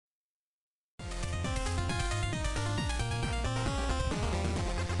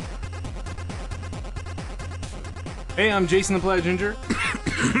Hey, I'm Jason the Plaid Ginger.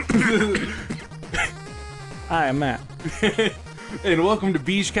 Hi, I'm Matt. And welcome to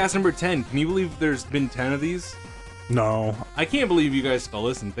Beachcast number 10. Can you believe there's been 10 of these? No. I can't believe you guys still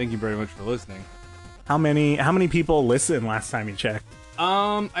listen. Thank you very much for listening. How many people listened last time you checked?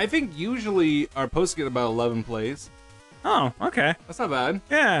 I think usually our posts get about 11 plays. Oh, okay. That's not bad.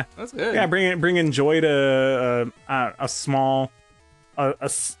 Yeah. That's good. Yeah, bringing joy to a small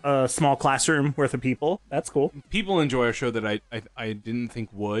classroom worth of people. That's cool. People enjoy our show that I didn't think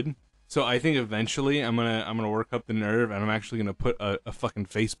would. So I think eventually I'm gonna work up the nerve and I'm actually gonna put a fucking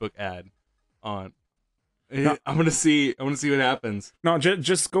Facebook ad on. No. I'm gonna see what happens. No,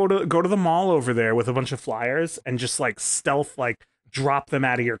 just go to the mall over there with a bunch of flyers and just like stealth drop them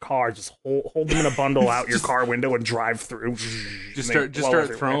out of your car. Just hold them in a bundle out your car window and drive through. Just start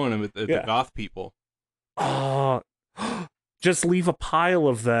throwing them at the goth people. Oh, just leave a pile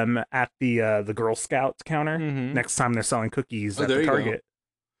of them at the Girl Scouts counter next time they're selling cookies at the Target.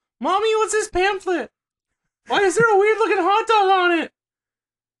 Mommy, what's this pamphlet? Why is there a weird looking hot dog on it?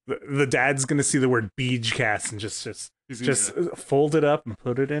 The dad's gonna see the word Beachcast and just fold it up and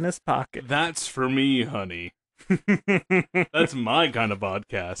put it in his pocket. That's for me, honey. That's my kind of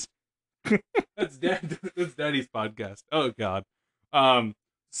podcast. That's Daddy's podcast. Oh God.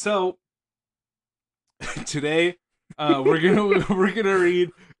 So today, we're gonna read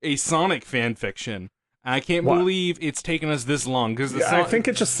a Sonic fan fiction. I can't believe it's taken us this long because I think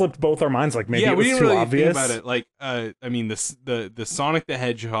it just slipped both our minds. Like maybe it was we didn't too really obvious. think about it. Like, I mean, the Sonic the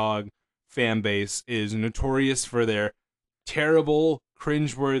Hedgehog fan base is notorious for their terrible,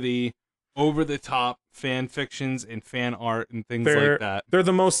 cringeworthy, over-the-top fan fictions and fan art and things like that. They're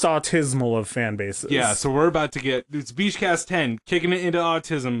the most autismal of fan bases. Yeah, so we're about to it's Beachcast 10, kicking it into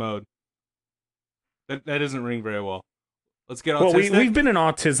autism mode. That doesn't ring very well. Let's get autistic. Well, we've been in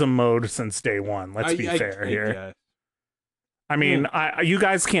autism mode since day one. Let's be fair here. Guess. I mean, you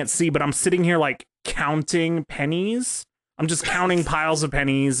guys can't see, but I'm sitting here like counting pennies. I'm just counting piles of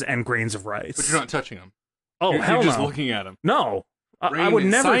pennies and grains of rice. But you're not touching them. Oh, you're hell just no. looking at them. No. I would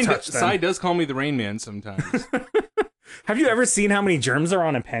never touch them. Sai does call me the Rain Man sometimes. Have you ever seen how many germs are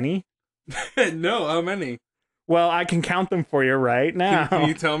on a penny? No, how many? Well, I can count them for you right now. Can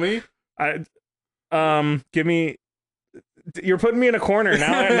you tell me? Give me... You're putting me in a corner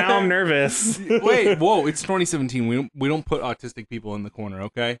now. Now I'm nervous. Wait, whoa! It's 2017. We don't put autistic people in the corner,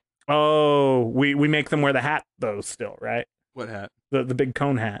 okay? Oh, we make them wear the hat though. Still, right? What hat? The big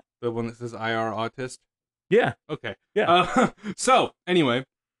cone hat. The one that says IR autist. Yeah. Okay. Yeah. So anyway,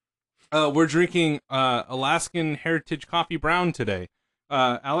 we're drinking Alaskan Heritage Coffee Brown today.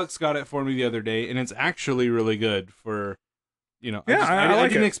 Alex got it for me the other day, and it's actually really good for. I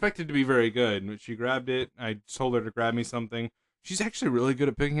didn't expect it to be very good. But she grabbed it. I told her to grab me something. She's actually really good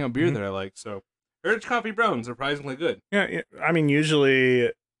at picking out beer that I like. So, Heritage Coffee Brown, surprisingly good. Yeah. I mean,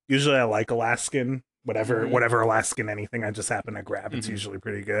 usually I like Alaskan, whatever Alaskan anything I just happen to grab. It's usually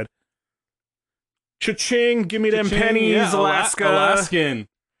pretty good. Cha-ching! Give me them pennies, yeah, Alaska. Alaskan.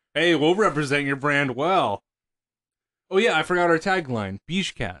 Hey, we'll represent your brand well. Oh yeah, I forgot our tagline.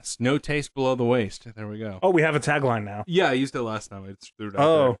 Beachcast, no taste below the waist. There we go. Oh, we have a tagline now. Yeah, I used it last time. I just threw it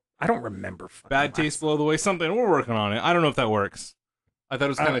out there. I don't remember. Bad taste below the waist. Something. We're working on it. I don't know if that works. I thought it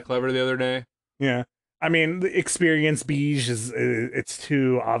was kind of clever the other day. Yeah. I mean, the experience beige it's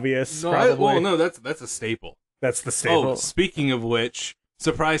too obvious. Probably. No, that's a staple. That's the staple. Oh, speaking of which,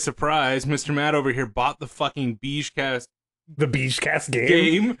 surprise, surprise, Mr. Matt over here bought the fucking Beachcast. The Beachcast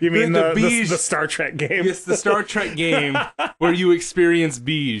game? You mean the Star Trek game? Yes, the Star Trek game where you experience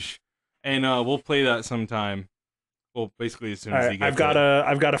beige, and we'll play that sometime. Well, basically as soon as you get.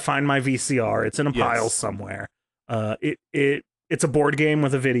 I've got to find my VCR. It's in a pile somewhere. It's a board game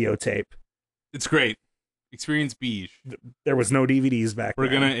with a videotape. It's great. Experience beige. There was no DVDs back then.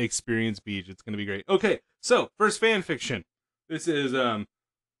 We're gonna experience beige. It's gonna be great. Okay, so first fan fiction. This is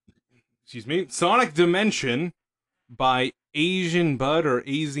Sonic Dimension by Asian Bud or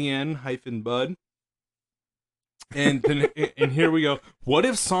AZN-Bud. And here we go. What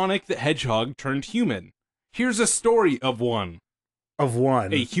if Sonic the Hedgehog turned human? Here's a story of one.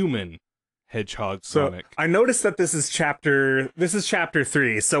 A human hedgehog Sonic. So I noticed that this is chapter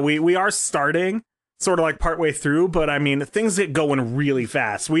 3. So we are starting sort of like partway through, but I mean things get going really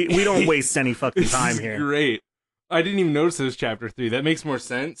fast. We don't waste any fucking time here. Great. I didn't even notice it was chapter 3. That makes more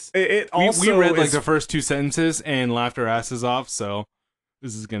sense. It also we read like the first 2 sentences and laughed our asses off, so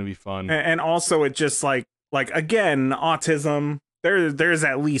this is gonna be fun. And also it just like again, autism. There's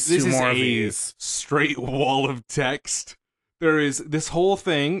at least this 2 more of these. these. Straight wall of text. There is this whole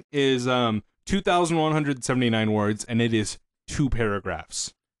thing is 2,179 words, and it is 2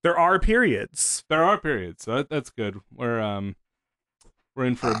 paragraphs. There are periods. There are periods, so that's good. We're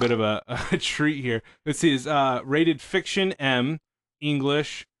in for a bit of a treat here. Let's see, is rated fiction M,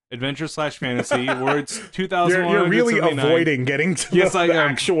 English, adventure/fantasy, words 2001. You're really avoiding getting to the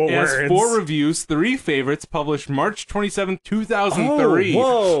actual words. It has 4 reviews, 3 favorites, published March 27th, 2003.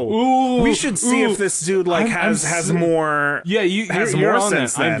 Oh, whoa. Ooh, we should see if this dude has more. Yeah, you're on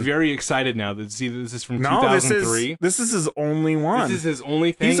since that. then. I'm very excited now to see that this is from 2003. This is his only one. This is his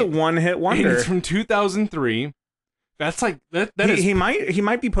only thing. He's a one-hit wonder. It's from 2003. That's like that. He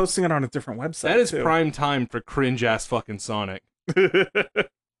might be posting it on a different website. That is too. prime time for cringe ass fucking Sonic.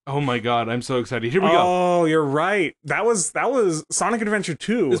 Oh my god, I'm so excited. Here we go. Oh, you're right. That was Sonic Adventure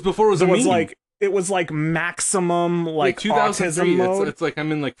 2. This before it was a meme. It was like maximum like 2003. autism mode. It's like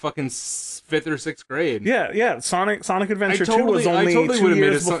I'm in like fucking 5th or 6th grade. Yeah. Sonic Adventure 2 was only 2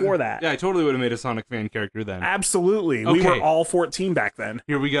 years before that. Yeah, I totally would have made a Sonic fan character then. Absolutely. Okay. We were all 14 back then.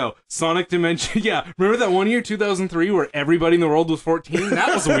 Here we go. Sonic Dimension. Yeah, remember that one year, 2003, where everybody in the world was 14?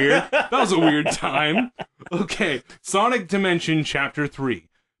 That was weird. That was a weird time. Okay, Sonic Dimension Chapter 3.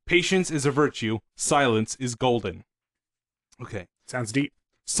 Patience is a virtue. Silence is golden. Okay. Sounds deep.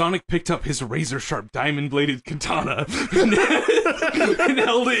 Sonic picked up his razor-sharp diamond-bladed katana and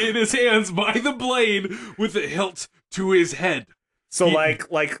held it in his hands by the blade with the hilt to his head. So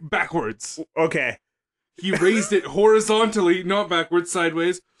like backwards. Okay. He raised it horizontally, not backwards,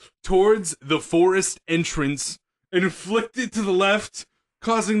 sideways, towards the forest entrance and flicked it to the left,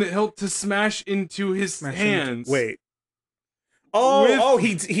 causing the hilt to smash into his hands. Wait.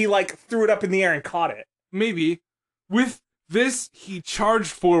 He like threw it up in the air and caught it. Maybe. With this, he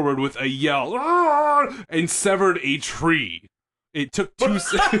charged forward with a yell and severed a tree. It took 2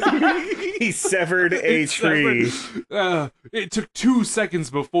 seconds. He severed a tree. It took 2 seconds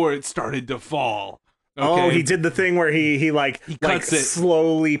before it started to fall. Okay. Oh, he did the thing where he cuts it,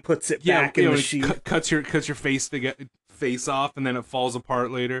 slowly puts it back in the sheath. Cuts your face off, and then it falls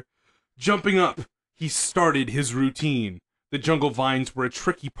apart later. Jumping up, he started his routine. The jungle vines were a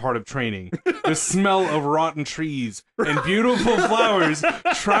tricky part of training. The smell of rotten trees and beautiful flowers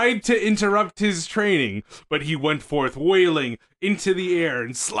tried to interrupt his training, but he went forth wailing into the air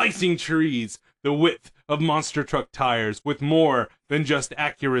and slicing trees the width of monster truck tires with more than just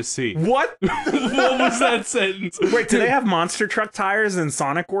accuracy. What? What was that sentence? Wait, do they have monster truck tires in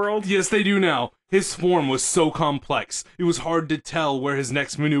Sonic World? Yes, they do now. His form was so complex, it was hard to tell where his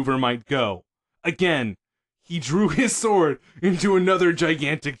next maneuver might go. Again, he drew his sword into another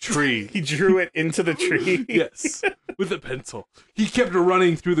gigantic tree. He drew it into the tree? Yes, with a pencil. He kept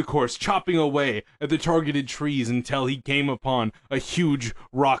running through the course, chopping away at the targeted trees until he came upon a huge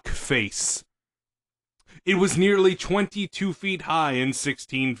rock face. It was nearly 22 feet high and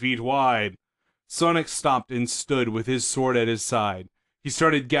 16 feet wide. Sonic stopped and stood with his sword at his side. He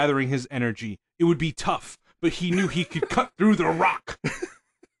started gathering his energy. It would be tough, but he knew he could cut through the rock.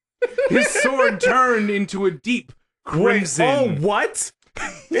 His sword turned into a deep crimson. Wait, oh, what?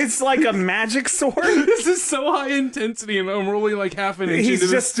 It's like a magic sword? This is so high intensity, and I'm only like half an inch He's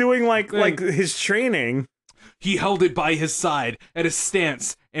into just doing like his training. He held it by his side at a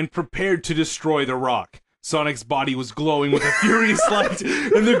stance and prepared to destroy the rock. Sonic's body was glowing with a furious light,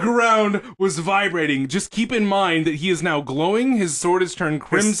 and the ground was vibrating. Just keep in mind that he is now glowing, his sword has turned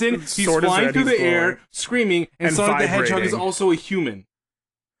crimson, he's flying through the air, screaming, and Sonic the Hedgehog is also a human.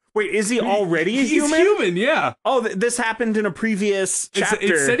 Wait, is he already a human? He's human, yeah. Oh, this happened in a previous chapter.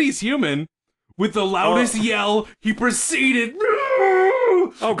 It said he's human. With the loudest yell, he proceeded.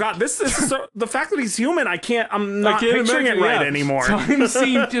 Oh god, this is so, the fact that he's human. I'm not picturing it right anymore. Time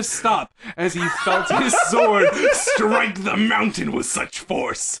seemed to stop as he felt his sword strike the mountain with such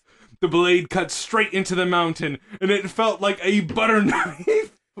force. The blade cut straight into the mountain, and it felt like a butter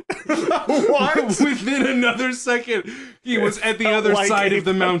knife. What? Within another second, he was at the other side of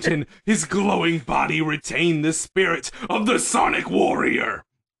the mountain. His glowing body retained the spirit of the Sonic Warrior.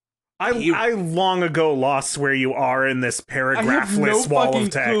 I long ago lost where you are in this paragraphless wall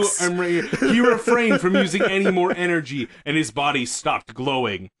of text. Clue. I'm right here. He refrained from using any more energy, and his body stopped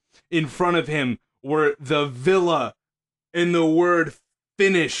glowing. In front of him were the villa and the word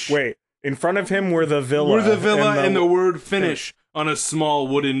finish. Wait, in front of him were the villa. And the word finish on a small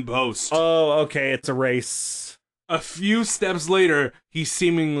wooden post. Oh, okay, it's a race. A few steps later, the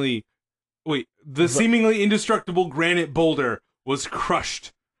seemingly indestructible granite boulder was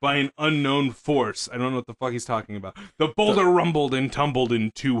crushed by an unknown force. I don't know what the fuck he's talking about. The boulder rumbled and tumbled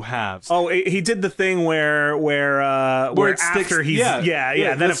in 2 halves. Oh, he did the thing where it sticks, after he's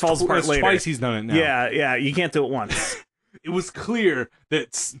then it falls apart later. Twice he's done it now. Yeah, you can't do it once. It was clear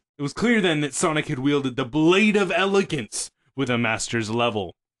then that Sonic had wielded the Blade of Elegance with a master's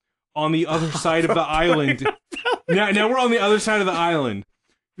level. on the other side of the island. Now we're on the other side of the island.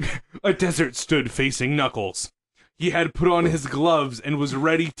 A desert stood facing Knuckles. He had put on his gloves and was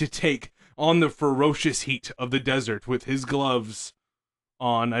ready to take on the ferocious heat of the desert with his gloves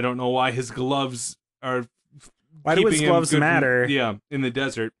on. I don't know why his gloves are. Why do his gloves matter? In the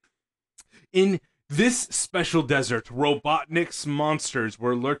desert. In this special desert, Robotnik's monsters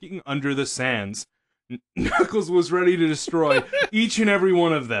were lurking under the sands. Knuckles was ready to destroy each and every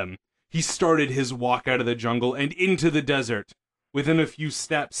one of them. He started his walk out of the jungle and into the desert. Within a few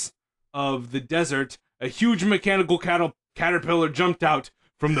steps of the desert, a huge mechanical caterpillar jumped out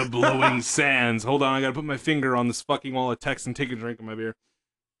from the blowing sands. Hold on, I gotta put my finger on this fucking wall of text and take a drink of my beer.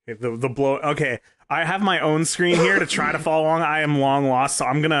 Okay, I have my own screen here to try to follow along. I am long lost, so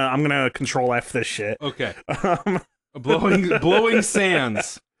I'm gonna Control F this shit. Okay. Blowing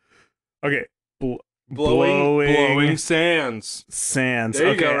sands. Okay. Blowing sands. Sands. There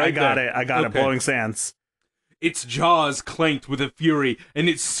you okay, go, right I got there. it. I got it. Okay. Blowing sands. Its jaws clanked with a fury, and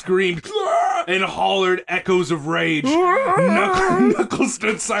it screamed and hollered echoes of rage. Knuckles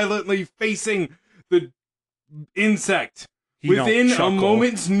stood silently facing the insect. Within a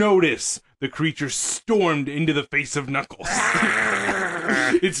moment's notice, the creature stormed into the face of Knuckles.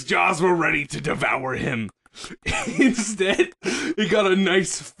 Its jaws were ready to devour him. Instead, it got a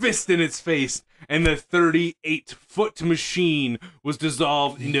nice fist in its face, and the 38-foot machine was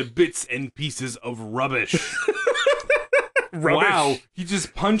dissolved into bits and pieces of rubbish. Wow, he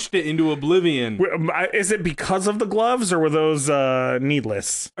just punched it into oblivion. Is it because of the gloves, or were those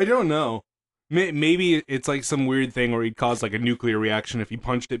needless? I don't know. Maybe it's like some weird thing where he'd cause like a nuclear reaction if he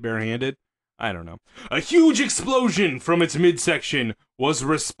punched it barehanded. I don't know. A huge explosion from its midsection was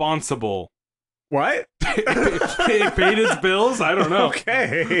responsible. What? It paid its bills? I don't know.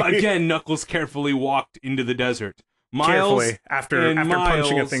 Okay. Again, Knuckles carefully walked into the desert. Carefully, after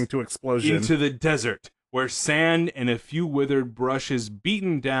punching a thing to explosion. Into the desert, where sand and a few withered brushes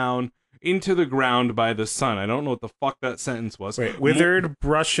beaten down into the ground by the sun. I don't know what the fuck that sentence was. Wait, withered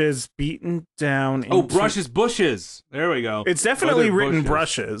brushes beaten down into... Oh, brushes, bushes. There we go. It's definitely written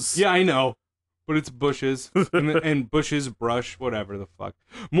brushes. Yeah, I know. But it's bushes. and bushes, brush, whatever the fuck.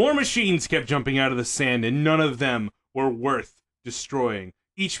 More machines kept jumping out of the sand, and none of them were worth destroying.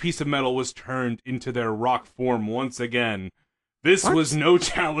 Each piece of metal was turned into their rock form once again. This was no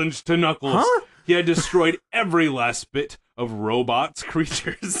challenge to Knuckles. Huh? He had destroyed every last bit of robots,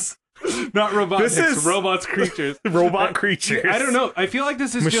 creatures. Not robots, robots, creatures. Robot creatures. I don't know. I feel like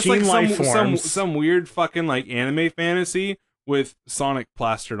this is Machine just life like some weird fucking like anime fantasy with Sonic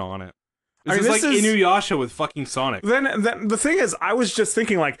plastered on it. This is Inuyasha with fucking Sonic. Then the thing is, I was just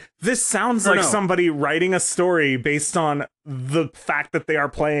thinking, like, this sounds like somebody writing a story based on the fact that they are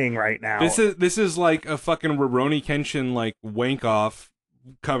playing right now. This is like a fucking Rurouni Kenshin like wank off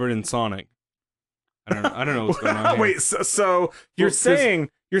covered in Sonic. I don't know what's going on here. Wait, so you're saying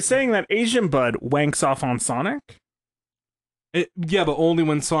that Asian Bud wanks off on Sonic? Yeah, but only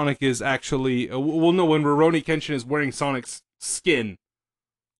when Sonic is actually when Rurouni Kenshin is wearing Sonic's skin.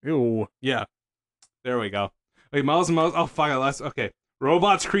 Ew. Yeah. There we go. Wait, Miles and Miles. Oh, fuck. Okay.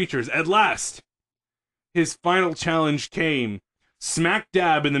 Robots, creatures. At last, his final challenge came. Smack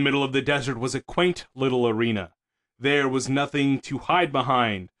dab in the middle of the desert was a quaint little arena. There was nothing to hide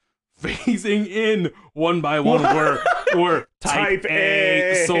behind. Phasing in one by one were Type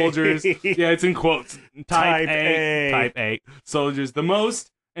A soldiers. Yeah, it's in quotes. Type A soldiers. The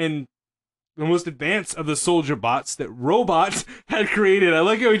most advanced of the soldier bots that Robot had created. I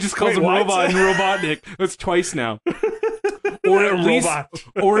like how he just calls him Robot and Robotnik. That's twice now.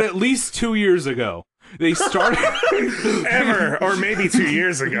 Or at least 2 years ago. They started or maybe 2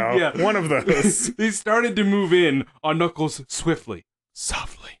 years ago. Yeah. One of those. They started to move in on Knuckles swiftly,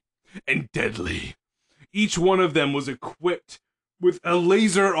 softly, and deadly. Each one of them was equipped with a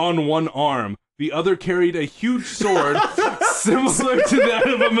laser on one arm. The other carried a huge sword similar to that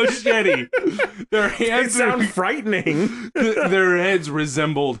of a machete. Their hands sound frightening. Their heads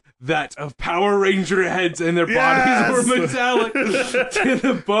resembled that of Power Ranger heads, and their bodies were metallic to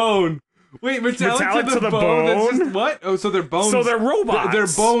the bone. Wait, metallic to the bone? That's just, what? Oh, so their bones. So they're robots. Their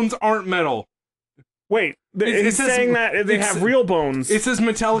bones aren't metal. Wait, it's saying that they have real bones. It says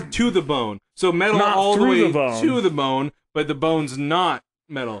metallic to the bone. So metal not all the way to the bone, but the bone's not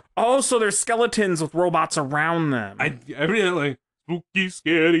metal. Oh, so they're skeletons with robots around them. Evidently. Spooky,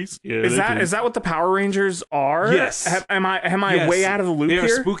 scary. Is that what the Power Rangers are? Yes. Am I way out of the loop here? They are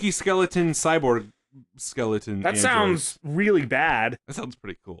here? spooky skeleton cyborg skeleton. That sounds really bad. That sounds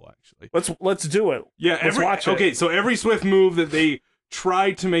pretty cool, actually. Let's do it. Yeah, let's watch it. Okay, so every swift move that they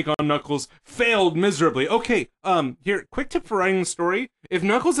tried to make on Knuckles, failed miserably. Okay, here, quick tip for writing the story. If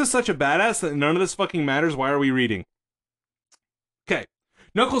Knuckles is such a badass that none of this fucking matters, why are we reading? Okay.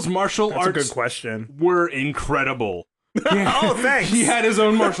 Knuckles' martial arts a good question. Were incredible. Oh, thanks. He had his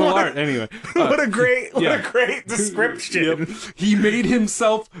own martial art. Anyway, what a great description. Yep. He made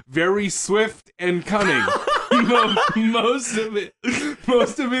himself very swift and cunning. Most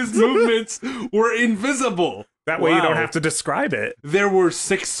of his movements were invisible. That way you don't have to describe it. There were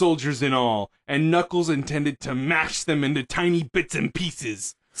 6 soldiers in all, and Knuckles intended to mash them into tiny bits and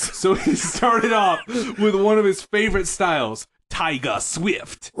pieces. So he started off with one of his favorite styles, Tiger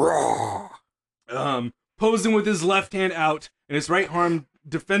Swift. Posing with his left hand out and his right arm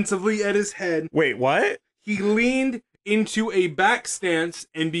defensively at his head. Wait, what? He leaned into a back stance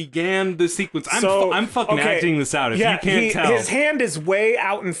and began the sequence. I'm fucking acting this out if you can't tell. His hand is way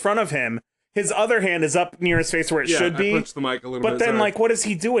out in front of him. His other hand is up near his face where it should be. I punched the mic a little bit. But then, like, what is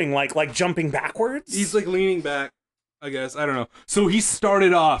he doing? Like jumping backwards? He's like leaning back, I guess. I don't know. So he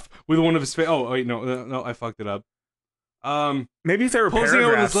started off with one of his oh wait, no, I fucked it up. Maybe if there were posing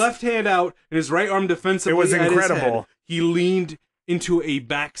paragraphs. with his left hand out and his right arm defensively. It was at incredible. His head, he leaned into a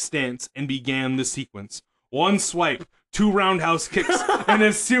back stance and began the sequence. 1 swipe, 2 roundhouse kicks, and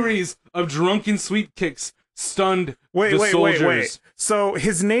a series of drunken sweep kicks stunned the soldiers. Wait. So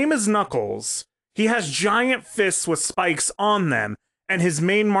his name is Knuckles. He has giant fists with spikes on them, and his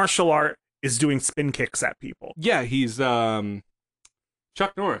main martial art is doing spin kicks at people. Yeah, he's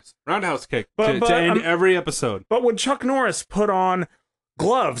Chuck Norris, roundhouse kick to end every episode. But would Chuck Norris put on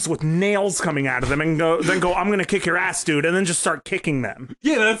gloves with nails coming out of them and go, I'm gonna kick your ass, dude, and then just start kicking them?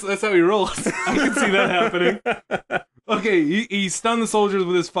 Yeah, that's how he rolls. I can see that happening. Okay, he stunned the soldiers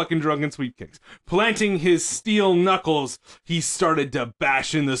with his fucking drunken sweep kicks. Planting his steel knuckles, he started to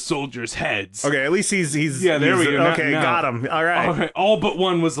bash in the soldiers' heads. Okay, at least he's yeah, there we go. Okay, now. got him. All right. Okay, all but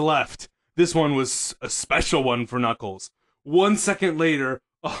one was left. This one was a special one for Knuckles. 1 second later,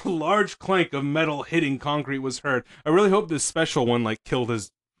 a large clank of metal hitting concrete was heard. I really hope this special one, like, killed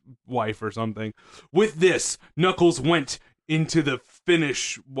his wife or something. With this, Knuckles went into the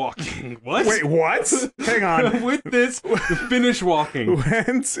finish walking. What? Wait, what? Hang on. With this, the finish walking.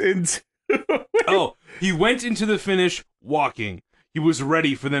 Went into... He went into the finish walking. He was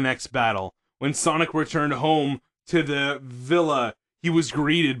ready for the next battle. When Sonic returned home to the villa, he was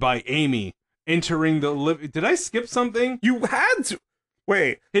greeted by Amy. Entering the did I skip something? You had to.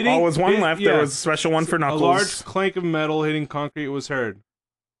 Wait, was one left. Yeah. There was a special one for Knuckles. A large clank of metal hitting concrete was heard.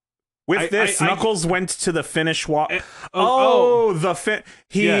 With this, Knuckles went to the finish walk. He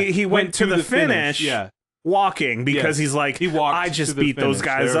went to the finish. Yeah. Walking because he's like, I just beat those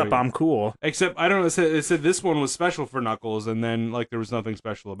guys up. I'm cool. Except I don't know. It said this one was special for Knuckles, and then like there was nothing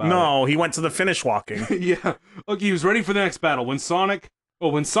special about it. No, he went to the finish walking. Yeah. Okay, he was ready for the next battle when Sonic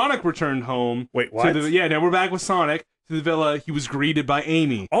returned home. Wait, what? Now we're back with Sonic to the villa. He was greeted by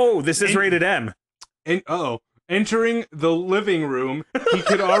Amy. Oh, this is rated M. And entering the living room, he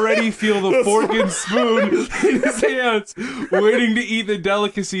could already feel the fork and spoon in his hands, waiting to eat the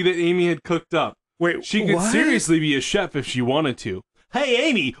delicacy that Amy had cooked up. Wait, she could seriously be a chef if she wanted to. Hey,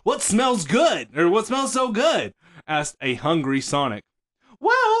 Amy, what smells good? Or what smells so good? Asked a hungry Sonic.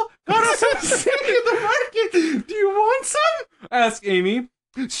 Well, got us some steak in the market. Do you want some? Asked Amy.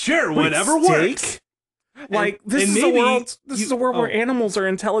 Sure, whatever works. Like, this is a world where animals are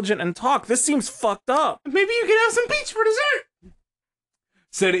intelligent and talk. This seems fucked up. Maybe you can have some peach for dessert,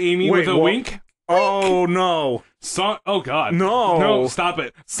 said Amy with a wink. Oh, no. Oh, God. No, stop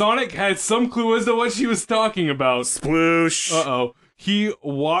it. Sonic had some clue as to what she was talking about. Sploosh. Uh-oh. He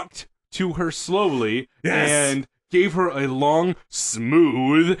walked to her slowly and gave her a long,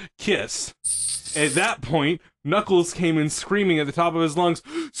 smooth kiss. At that point, Knuckles came in screaming at the top of his lungs,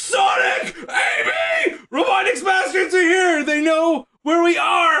 Sonic! Amy! Robotics Bastards are here! They know where we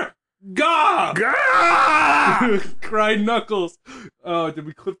are! Gah! Gah! Cried Knuckles. Oh, did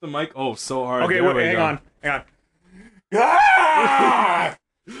we clip the mic? Oh, so hard. Okay, hang on. Gah!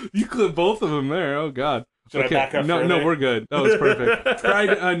 You clipped both of them there. Oh, God. Should I back up No, we're good. That was perfect.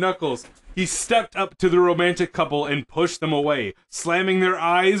 Cried Knuckles. He stepped up to the romantic couple and pushed them away, slamming their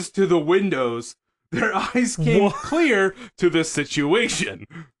eyes to the windows. Their eyes came clear to the situation.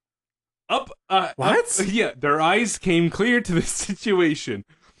 Their eyes came clear to the situation.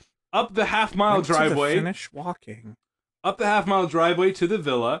 Up the half-mile driveway. Finish walking. Up the half-mile driveway to the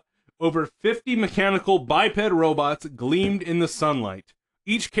villa, over 50 mechanical biped robots gleamed in the sunlight,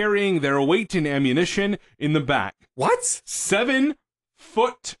 each carrying their weight and ammunition in the back. What? The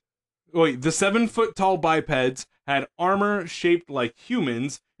 7-foot tall bipeds had armor shaped like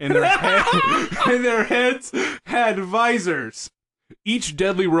humans, and their heads had visors. Each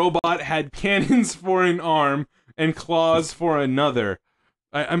deadly robot had cannons for an arm and claws for another.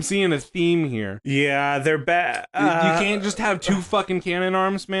 I'm seeing a theme here. Yeah, they're bad. You can't just have 2 fucking cannon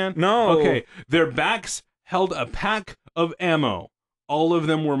arms, man. No. Okay, their backs held a pack of ammo. All of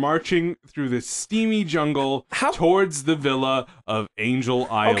them were marching through the steamy jungle towards the villa of Angel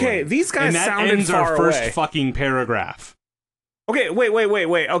Island. Okay, these guys and that sounded ends far our first away. fucking paragraph. Okay,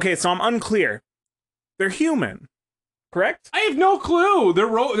 wait. Okay, so I'm unclear. They're human, correct? I have no clue.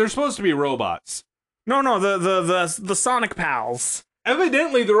 They're supposed to be robots. No, the Sonic pals.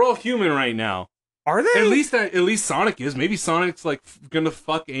 Evidently, they're all human right now. Are they? At least Sonic is. Maybe Sonic's like gonna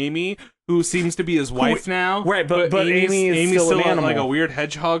fuck Amy, who seems to be his wife now. Right, but Amy's still an animal. Like a weird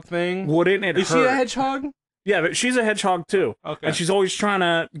hedgehog thing. Wouldn't it hurt? Is she a hedgehog? Yeah, but she's a hedgehog too. Okay. And she's always trying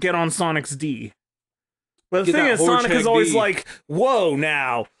to get on Sonic's D. But the Get thing that is, Sonic is always D. like, "Whoa,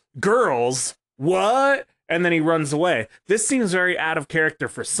 now, girls, what?" And then he runs away. This seems very out of character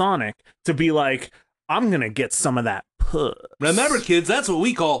for Sonic to be like, "I'm gonna get some of that puss." Remember, kids, that's what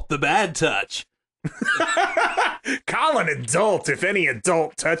we call the bad touch. Call an adult if any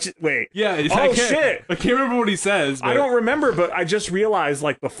adult touches. Wait. Yeah. Shit. I can't remember what he says. But... I don't remember, but I just realized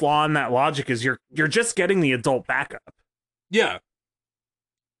like the flaw in that logic is you're just getting the adult backup. Yeah.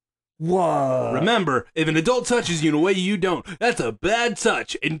 Whoa. Remember, if an adult touches you in a way you don't, that's a bad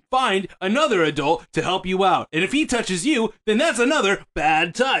touch. And find another adult to help you out. And if he touches you, then that's another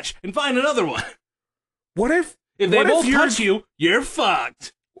bad touch. And find another one. What if they both touch you, you're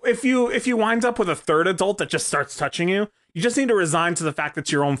fucked. If you wind up with a third adult that just starts touching you, you just need to resign to the fact that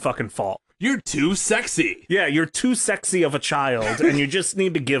it's your own fucking fault. You're too sexy. Yeah, you're too sexy of a child, and you just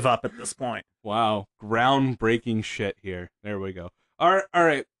need to give up at this point. Wow, groundbreaking shit here. There we go. All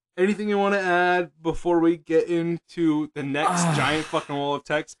right. Anything you want to add before we get into the next giant fucking wall of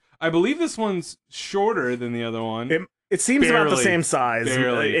text? I believe this one's shorter than the other one. It seems about the Barely. same size,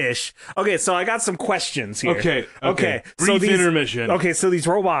 Barely. ish. Okay, so I got some questions here. Okay. So Brief intermission. Okay, so these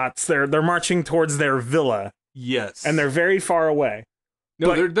robots, they're marching towards their villa, Yes. and they're very far away. No,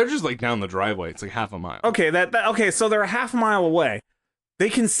 but- they're just like down the driveway. It's like half a mile. Okay, okay, so they're a half mile away. They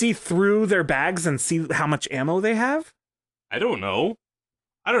can see through their bags and see how much ammo they have? I don't know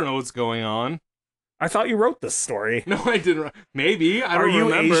what's going on. I thought you wrote this story. No, I didn't. Maybe. I Are don't you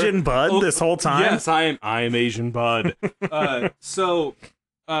remember. Asian Bud this whole time? Yes, I am Asian Bud.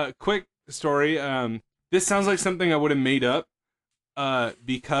 Quick story. This sounds like something I would have made up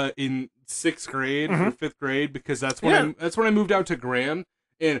because in 6th grade or 5th grade, because that's when I moved out to Graham,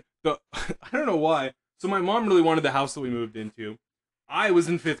 and I don't know why. So my mom really wanted the house that we moved into. I was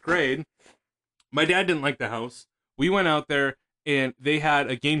in 5th grade. My dad didn't like the house. We went out there, and they had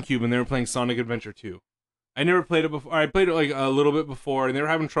a GameCube, and they were playing Sonic Adventure 2. I never played it before. I played it like a little bit before, and they were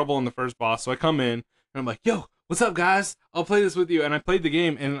having trouble on the first boss. So I come in, and I'm like, "Yo, what's up, guys? I'll play this with you." And I played the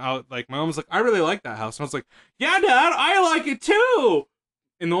game, and my mom was like, "I really like that house." And I was like, "Yeah, Dad, I like it too."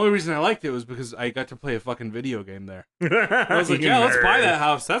 And the only reason I liked it was because I got to play a fucking video game there. I was like, "Yeah, let's buy that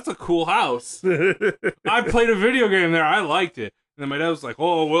house. That's a cool house." I played a video game there. I liked it. And then my dad was like,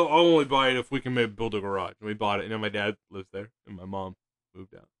 "Oh, well, I'll only buy it if we can maybe build a garage." And we bought it. And then my dad lives there, and my mom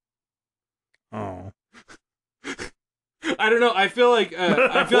moved out. Oh. I don't know. I feel like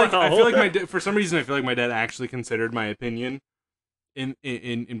my dad, for some reason I feel like my dad actually considered my opinion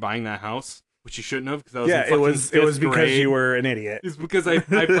in buying that house, which he shouldn't have, because I was in it was because grade. you were an idiot. It's because I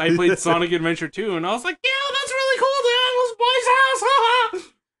played Sonic Adventure 2, and I was like, "Yeah, that's really cool, Dad. Let's buy his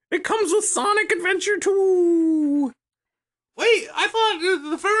house." It comes with Sonic Adventure 2. Wait, I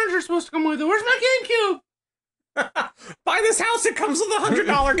thought the furniture's supposed to come with it. Where's my GameCube? Buy this house. It comes with a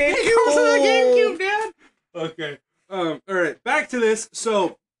 $100 GameCube. It comes with a GameCube, Dad. Okay. All right. Back to this.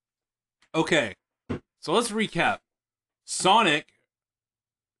 So let's recap. Sonic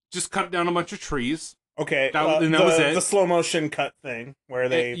just cut down a bunch of trees. Okay. And that was it. The slow motion cut thing where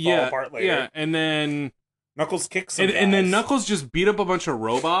they fall apart later. Yeah, and then Knuckles kicks some and then guys. Knuckles just beat up a bunch of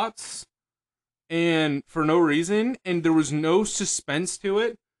robots, and for no reason, and there was no suspense to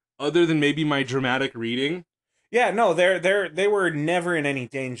it other than maybe my dramatic reading. Yeah, no, they were never in any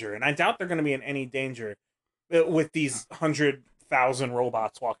danger, and I doubt they're going to be in any danger with these 100,000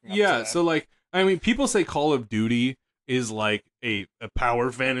 robots walking up to them. So like, I mean, people say Call of Duty is like a power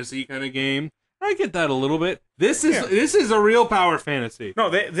fantasy kind of game. I get that a little bit. This is a real power fantasy. No,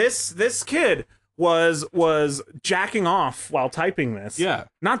 this kid was jacking off while typing this. Yeah.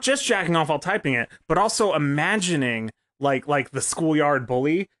 Not just jacking off while typing it, but also imagining like the schoolyard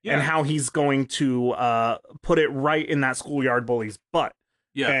bully and how he's going to put it right in that schoolyard bully's butt.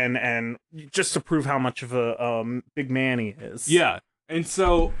 Yeah. And just to prove how much of a big man he is. Yeah. And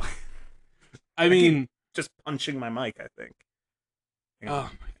so I mean, just punching my mic, I think. Oh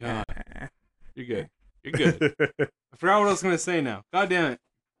my god. You're good. You're good. I forgot what I was gonna say now. God damn it.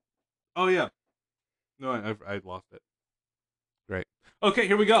 Oh yeah. No, I lost it. Great. Okay,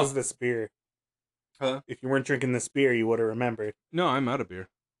 here we go. This is this beer. Huh? If you weren't drinking this beer, you would have remembered. No, I'm out of beer.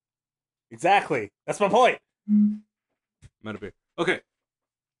 Exactly. That's my point. I'm out of beer. Okay.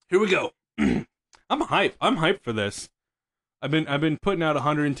 Here we go. I'm hyped. I'm hyped for this. I've been putting out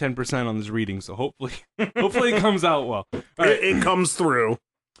 110% on this reading, so hopefully it comes out well. All right. It comes through.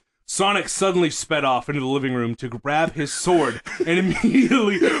 Sonic suddenly sped off into the living room to grab his sword and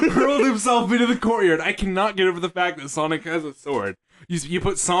immediately hurled himself into the courtyard. I cannot get over the fact that Sonic has a sword. You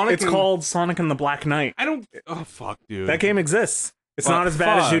put Sonic. It's called Sonic and the Black Knight. I don't. Oh fuck, dude. That game exists. It's not as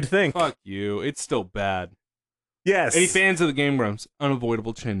bad as you'd think. Fuck you. It's still bad. Yes. Any fans of the Game Grumps?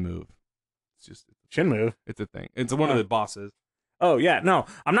 Unavoidable chin move. It's just chin move. It's a thing. It's one of the bosses. Oh yeah, no,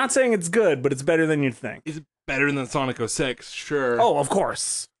 I'm not saying it's good, but it's better than you'd think. It's better than Sonic 06, sure. Oh, of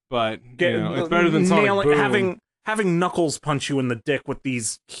course. But it's better than Sonic Boom. Having Knuckles punch you in the dick with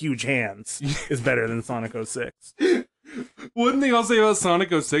these huge hands is better than Sonic 06. One thing I'll say about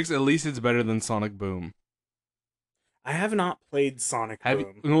Sonic 06, at least it's better than Sonic Boom. I have not played Sonic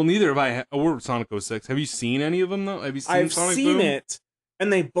Boom. Well, neither have I. Or Sonic 06. Have you seen any of them, though? Have you seen Sonic Boom? I've seen it,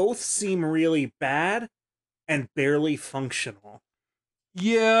 and they both seem really bad and barely functional.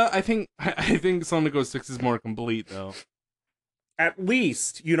 Yeah, I think Sonic 06 is more complete, though. At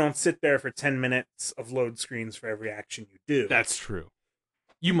least you don't sit there for 10 minutes of load screens for every action you do. That's true.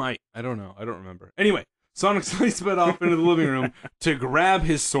 You might. I don't know. I don't remember. Anyway, Sonic suddenly sped off into the living room to grab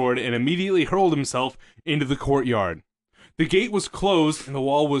his sword and immediately hurled himself into the courtyard. The gate was closed and the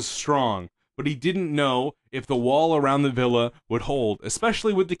wall was strong, but he didn't know if the wall around the villa would hold,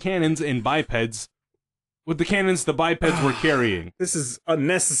 especially with the cannons and bipeds. With the cannons the bipeds were carrying. This is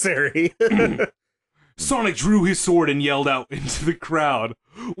unnecessary. Sonic drew his sword and yelled out into the crowd,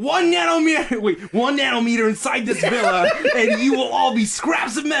 1 nanometer inside this villa, and you will all be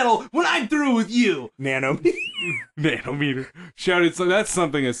scraps of metal when I'm through with you. Nanometer. Shouted, so that's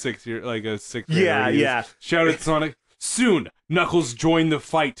something a 6-year. Yeah. Shouted Sonic. Soon, Knuckles joined the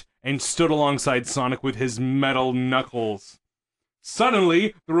fight and stood alongside Sonic with his metal knuckles.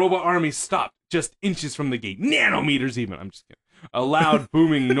 Suddenly, the robot army stopped just inches from the gate. Nanometers even. I'm just kidding. A loud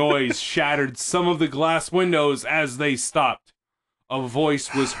booming noise shattered some of the glass windows as they stopped. A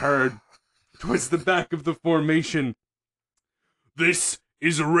voice was heard towards the back of the formation. This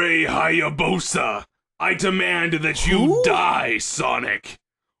is Rei Hayabusa. I demand that you die, Sonic.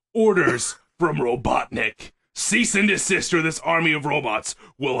 Orders from Robotnik. Cease and desist or this army of robots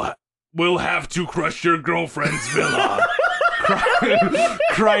will have to crush your girlfriend's villa.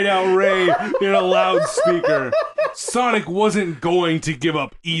 Cried out Rei in a loudspeaker. Sonic wasn't going to give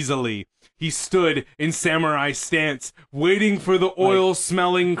up easily. He stood in samurai stance, waiting for the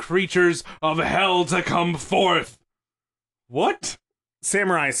oil-smelling creatures of hell to come forth. What?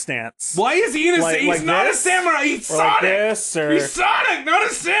 Samurai stance. Why is he in a... he's not a samurai, he's Sonic! He's Sonic, not a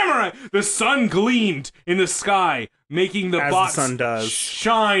samurai! The sun gleamed in the sky, making the bots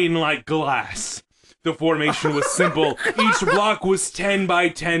shine like glass. The formation was simple. Each block was 10 by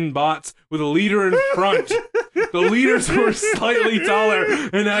 10 bots with a leader in front. The leaders were slightly taller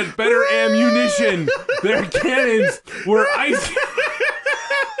and had better ammunition. Their cannons were ice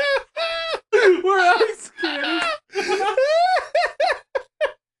cannons.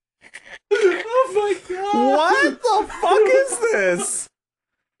 Oh my god. What the fuck is this?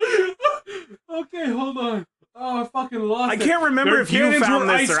 Okay, hold on. Oh, I fucking lost it. I can't remember if you found this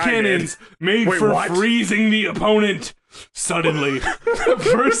or I did. Ice cannons made for freezing the opponent. Suddenly,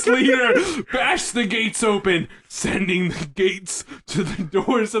 the first leader bashed the gates open, sending the gates to the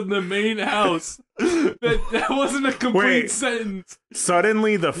doors of the main house. That wasn't a complete sentence.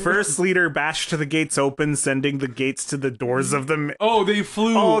 Suddenly, the first leader bashed the gates open, sending the gates to the doors of the... they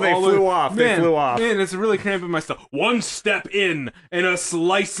flew. They flew off. They flew off. Man, it's really cramping my stuff. One step in, and a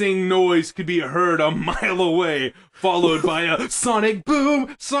slicing noise could be heard a mile away, followed by a sonic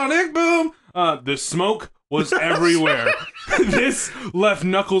boom, sonic boom. The smoke was everywhere. This left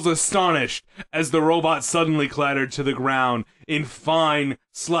Knuckles astonished as the robot suddenly clattered to the ground in fine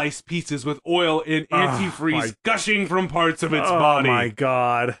sliced pieces with oil and antifreeze gushing from parts of its body. Oh my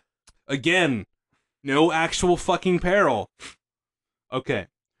god. Again, no actual fucking peril. Okay.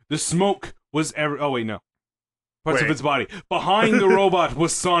 The smoke was parts of its body. Behind the robot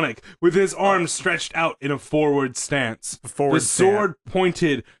was Sonic, with his arms stretched out in a forward stance. The sword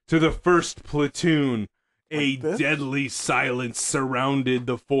pointed to the first platoon. A deadly silence surrounded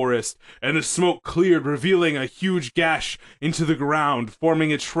the forest, and the smoke cleared, revealing a huge gash into the ground,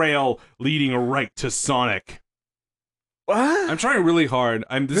 forming a trail leading right to Sonic. What? I'm trying really hard.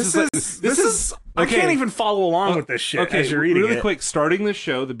 This is I okay. can't even follow along with this shit as you're reading really it. quick. Starting the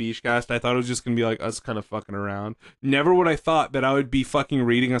show, the Beachcast, I thought it was just gonna be like us kind of fucking around. Never would I thought that I would be fucking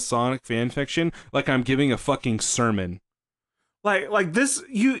reading a Sonic fan fiction like I'm giving a fucking sermon. Like this,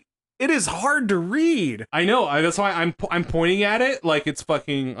 it is hard to read. I know. That's why I'm pointing at it like it's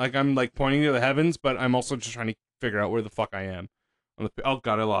fucking like I'm like pointing to the heavens, but I'm also just trying to figure out where the fuck I am. Oh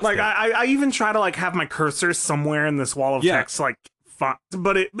god, I lost like it. I even try to like have my cursor somewhere in this wall of text, like font,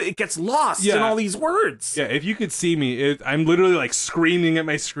 but it gets lost in all these words. Yeah, if you could see me, I'm literally like screaming at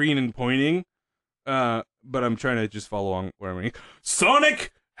my screen and pointing. But I'm trying to just follow along where I'm reading.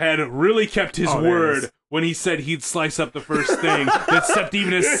 Sonic had really kept his word when he said he'd slice up the first thing that stepped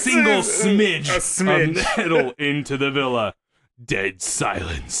even a single smidge of metal into the villa. Dead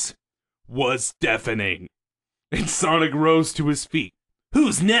silence was deafening. And Sonic rose to his feet.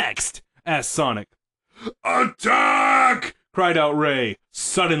 "Who's next?" asked Sonic. "Attack!" cried out Ray.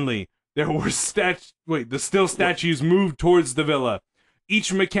 Suddenly, there were the still statues moved towards the villa.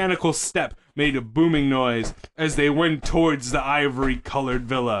 Each mechanical step made a booming noise as they went towards the ivory-colored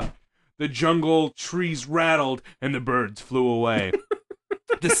villa. The jungle trees rattled and the birds flew away.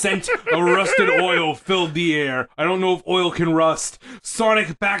 The scent of rusted oil filled the air. I don't know if oil can rust.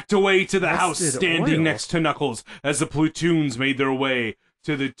 Sonic backed away to the house standing next to Knuckles as the platoons made their way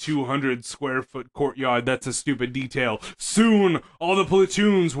to the 200-square-foot courtyard. That's a stupid detail. Soon, all the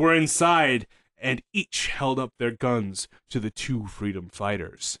platoons were inside, and each held up their guns to the two freedom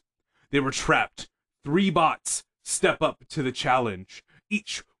fighters. They were trapped. 3 bots step up to the challenge,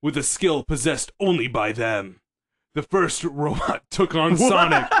 each with a skill possessed only by them. The first robot took on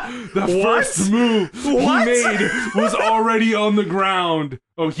Sonic. The first move he made was already on the ground.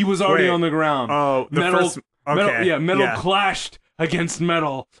 Oh, he was already on the ground. Oh, metal clashed against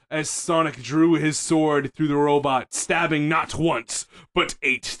metal as Sonic drew his sword through the robot, stabbing not once, but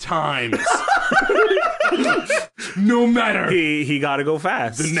 8 times. No matter. He gotta go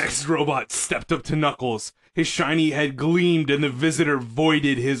fast. The next robot stepped up to Knuckles. His shiny head gleamed and the visitor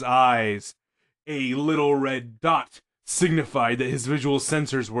voided his eyes. A little red dot signified that his visual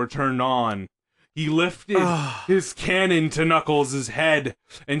sensors were turned on. He lifted his cannon to Knuckles' head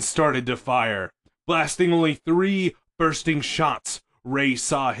and started to fire. Blasting only 3 bursting shots, Ray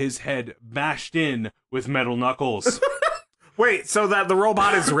saw his head bashed in with metal Knuckles. Wait, so that the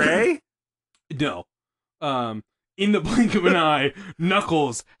robot is Ray? No. In the blink of an eye,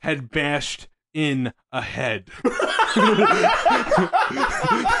 Knuckles had bashed in a head.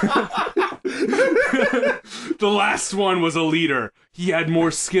 The last one was a leader. He had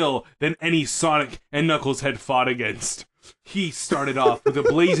more skill than any Sonic and Knuckles had fought against. He started off with a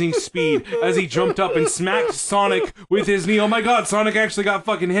blazing speed as he jumped up and smacked Sonic with his knee. Oh my god, Sonic actually got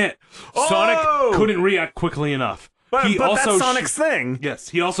fucking hit. Sonic couldn't react quickly enough. But that's Sonic's thing. Yes,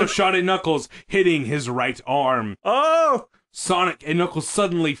 he also shot at Knuckles, hitting his right arm. Oh! Sonic and Knuckles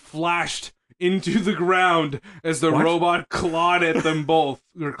suddenly flashed into the ground as the robot clawed them both.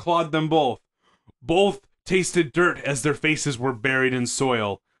 Both tasted dirt as their faces were buried in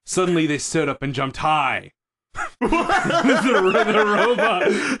soil. Suddenly they stood up and jumped high. the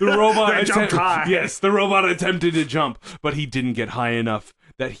robot jumped high. Yes, the robot attempted to jump, but he didn't get high enough.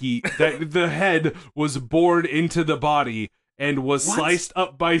 That the head was bored into the body and was sliced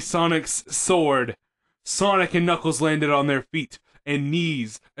up by Sonic's sword. Sonic and Knuckles landed on their feet and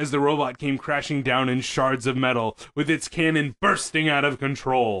knees as the robot came crashing down in shards of metal, with its cannon bursting out of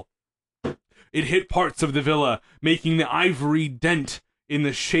control. It hit parts of the villa, making the ivory dent in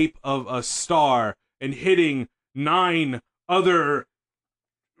the shape of a star, and hitting 9 other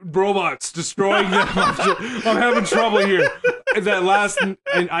robots, destroying them. I'm having trouble here. That last, and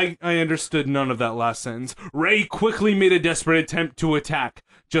I understood none of that last sentence. Ray quickly made a desperate attempt to attack.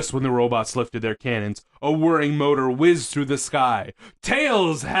 Just when the robots lifted their cannons, a whirring motor whizzed through the sky.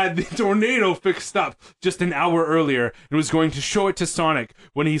 Tails had the tornado fixed up just an hour earlier and was going to show it to Sonic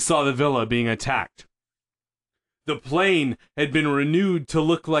when he saw the villa being attacked. The plane had been renewed to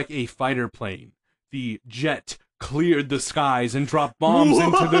look like a fighter plane. The jet cleared the skies and dropped bombs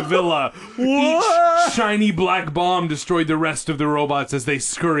into the villa. Each shiny black bomb destroyed the rest of the robots as they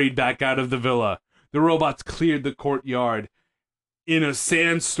scurried back out of the villa. The robots cleared the courtyard in a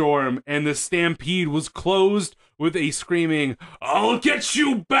sandstorm, and the stampede was closed with a screaming, "I'll get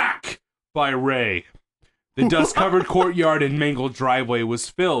you back!" by Ray. The dust-covered courtyard and mangled driveway was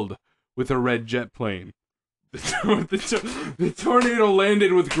filled with a red jet plane. The tornado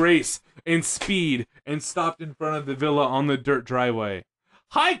landed with grace and speed and stopped in front of the villa on the dirt driveway.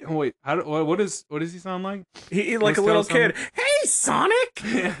 Hi. Oh, wait. What does he sound like? He like a little kid. Hey, Sonic.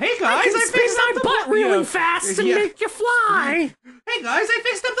 Hey guys, I fixed my butt really fast and make you fly. Hey guys, I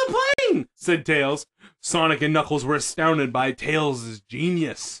fixed up the plane, said Tails. Sonic and Knuckles were astounded by Tails'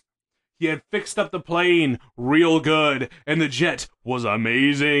 genius. He had fixed up the plane real good, and the jet was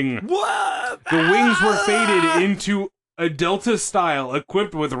amazing. What? The wings were faded into a Delta style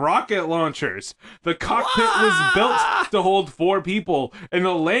equipped with rocket launchers. The cockpit was built to hold 4 people, and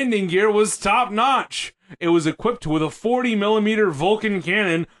the landing gear was top notch. It was equipped with a 40mm Vulcan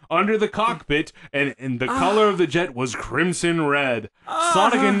cannon under the cockpit, and the color of the jet was crimson red.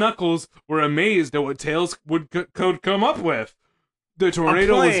 Sonic and Knuckles were amazed at what Tails could come up with. The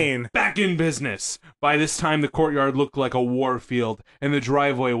tornado was back in business. By this time, the courtyard looked like a war field, and the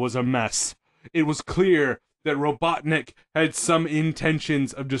driveway was a mess. It was clear that Robotnik had some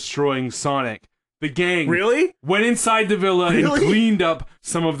intentions of destroying Sonic. The gang went inside the villa and cleaned up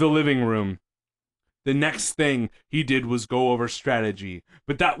some of the living room. The next thing he did was go over strategy,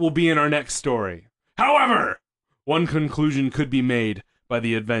 but that will be in our next story. However, one conclusion could be made by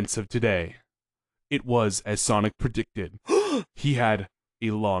the events of today. It was as Sonic predicted. He had a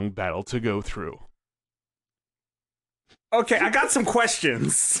long battle to go through. Okay, I got some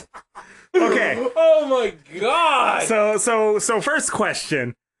questions. Okay. Oh my god. So first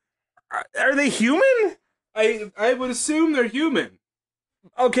question. Are they human? I would assume they're human.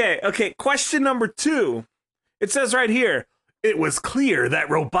 Okay. Question number 2. It says right here, it was clear that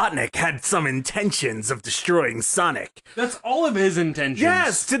Robotnik had some intentions of destroying Sonic. That's all of his intentions.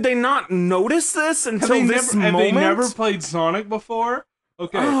 Yes, did they not notice this until this moment? Have they never played Sonic before?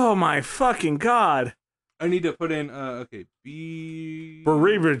 Okay. Oh my fucking god. I need to put in,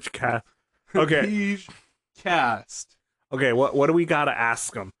 Bereavage cast. Okay. Beach cast. Okay, what do we gotta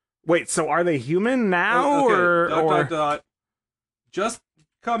ask them? Wait, so are they human now, or... Just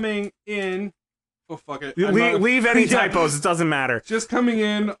coming in... Oh, fuck it. Leave any typos, it doesn't matter. Just coming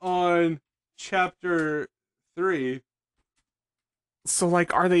in on chapter 3. So,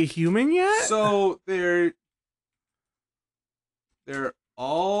 like, are they human yet? So, they're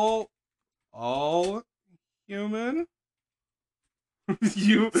all human?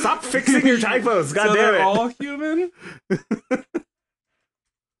 You stop fixing your typos, goddamn it. They're all human?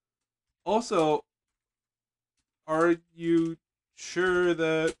 Also, are you sure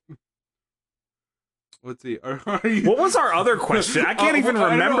that... Let's see. Are you... What was our other question? I can't even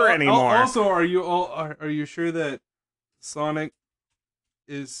remember anymore. Also, are you sure that Sonic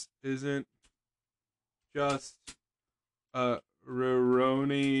isn't just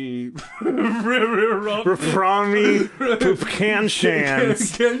Roroni Kenshin.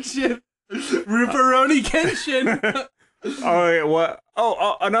 Ripperoni Kenshin. Oh, wait, what?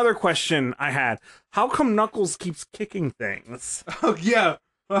 Oh, another question I had. How come Knuckles keeps kicking things? Oh yeah.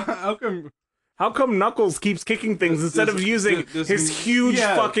 How come Knuckles keeps kicking things instead of using his huge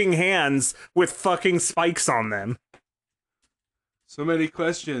fucking hands with fucking spikes on them? So many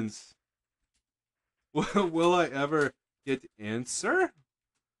questions. Will I ever get answer?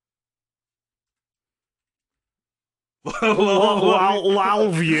 Lol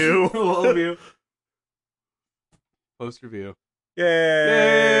view. Post review.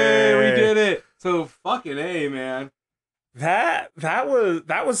 Yay! We did it. So fucking A, man. That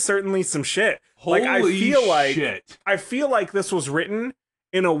was certainly some shit. Holy shit. I feel like this was written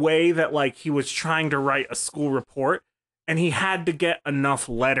in a way that like he was trying to write a school report and he had to get enough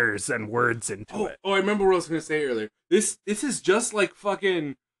letters and words into it. Oh, I remember what I was gonna say earlier. This is just like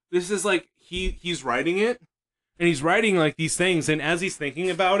fucking. This is like he's writing it, and he's writing like these things, and as he's thinking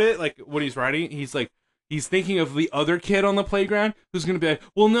about it, like what he's writing, he's thinking of the other kid on the playground who's gonna be like,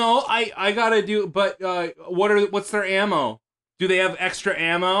 well, no, I gotta do, but what's their ammo? Do they have extra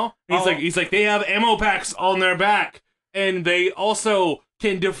ammo? And he's like they have ammo packs on their back, and they also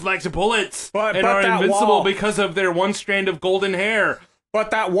can deflect bullets and are invincible because of their one strand of golden hair.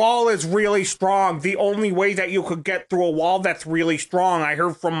 But that wall is really strong. The only way that you could get through a wall that's really strong, I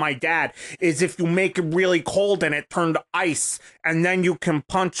heard from my dad, is if you make it really cold and it turned to ice, and then you can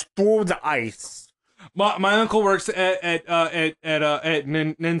punch through the ice. My uncle works at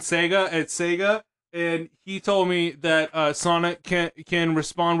Sega, and he told me that Sonic can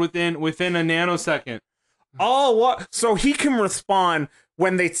respond within a nanosecond. Oh, what? So he can respond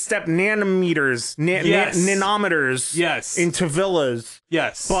when they step nanometers, nanometers into villas.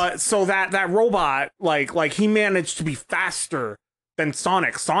 Yes. But so that robot, like he managed to be faster than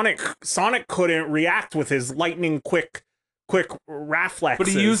Sonic. Sonic couldn't react with his lightning quick reflexes. But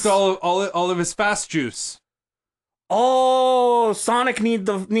he used all of his fast juice. Oh, Sonic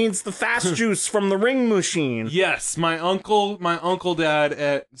needs the fast juice from the ring machine. Yes, my uncle dad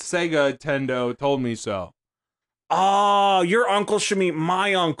at Sega Nintendo told me so. Oh, your uncle should meet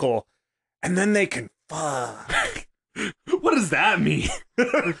my uncle, and then they can fuck. What does that mean?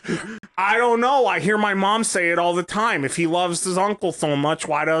 I don't know. I hear my mom say it all the time. If he loves his uncle so much,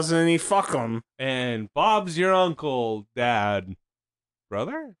 why doesn't he fuck him? And Bob's your uncle, dad,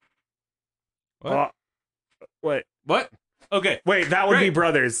 brother? What? Wait. What? Okay. Wait, that would be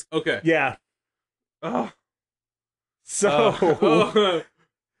brothers. Okay. Yeah. Oh. So,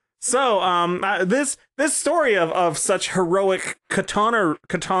 this story of such heroic katana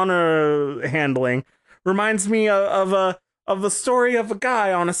handling reminds me of the story of a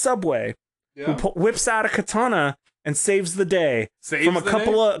guy on a subway who whips out a katana and saves the day from a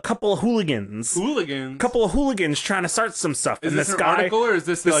couple of hooligans. Couple of hooligans trying to start some stuff. Is and this this an guy, article or is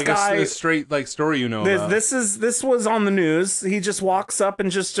this like a straight like story you know about? This was on the news. He just walks up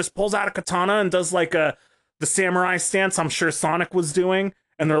and just pulls out a katana and does like the samurai stance I'm sure Sonic was doing,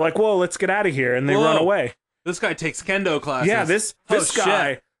 and they're like, "Whoa, let's get out of here!" and they run away. This guy takes kendo classes. Yeah,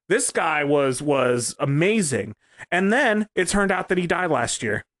 this guy was amazing. And then it turned out that he died last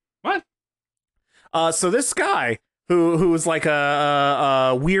year. What? So this guy who was like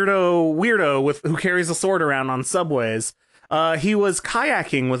a weirdo who carries a sword around on subways, he was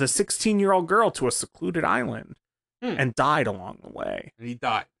kayaking with a 16-year-old girl to a secluded island and died along the way. And he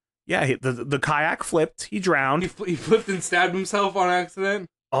died. Yeah, the kayak flipped. He drowned. He flipped and stabbed himself on accident.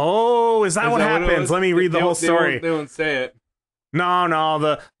 Oh, is that what happens? Let me read the whole story. They won't say it.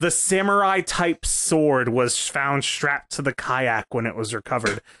 No, the samurai type sword was found strapped to the kayak when it was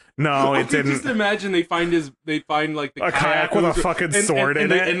recovered. No, it didn't. Just imagine they find like the kayak with a fucking sword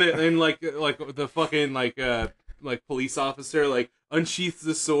in it, and like the fucking like police officer like unsheaths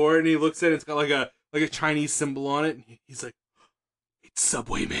the sword and he looks at it. It's got like a Chinese symbol on it. And he's like, "It's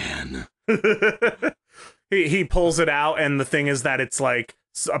Subway Man." he pulls it out, and the thing is that it's like.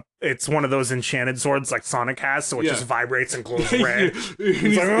 It's one of those enchanted swords like Sonic has, so it just vibrates and glows red.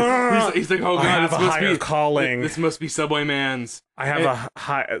 He's like, "Oh god, I have a higher calling. This must be Subway Man's." I have a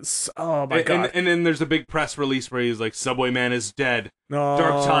high. Oh my god! And then there's a big press release where he's like, "Subway Man is dead. No.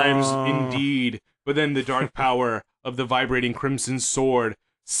 Dark times indeed." But then the dark power of the vibrating crimson sword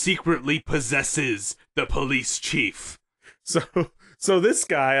secretly possesses the police chief. So this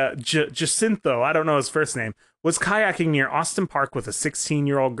guy, Jacinto, I don't know his first name, was kayaking near Austin Park with a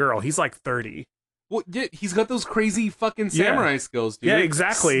 16-year-old girl. He's like 30. Well, yeah, he's got those crazy fucking samurai skills, dude. Yeah,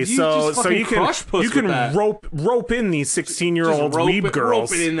 exactly. So you can rope in these 16-year-old weeb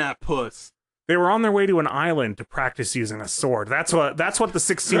girls. Rope it in that puss. They were on their way to an island to practice using a sword. That's what the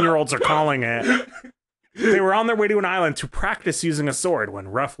 16-year-olds are calling it. They were on their way to an island to practice using a sword when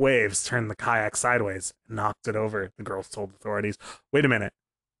rough waves turned the kayak sideways and knocked it over, the girls told authorities. Wait a minute.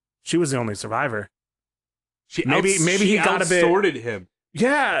 She was the only survivor. Maybe he got a bit sorted him.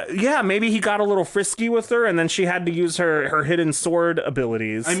 Yeah, maybe he got a little frisky with her and then she had to use her hidden sword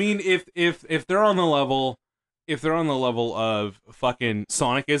abilities. I mean, if they're on the level of fucking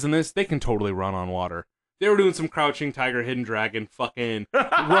Sonic is in this, they can totally run on water. They were doing some Crouching Tiger, Hidden Dragon, fucking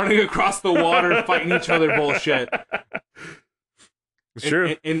running across the water, fighting each other bullshit.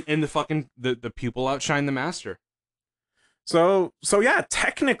 Sure. And the fucking the pupil outshined the master. So yeah,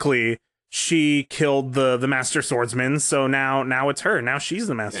 technically she killed the master swordsman. So now it's her. Now she's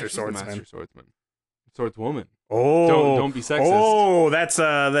the master swordsman. The master swordsman. Swordswoman. Oh, don't be sexist. Oh, that's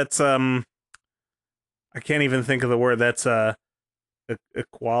I can't even think of the word. That's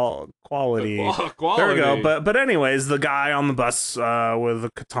equality. There we go. But anyways, the guy on the bus with a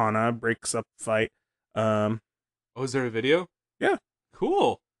katana breaks up the fight. Is there a video? Yeah.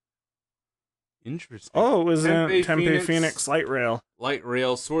 Cool. Interesting. Oh, it was Tempe Phoenix Light Rail. Light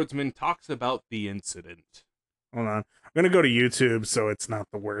Rail swordsman talks about the incident. Hold on. I'm going to go to YouTube so it's not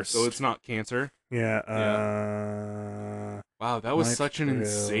the worst. So it's not cancer? Yeah. Wow, that was such an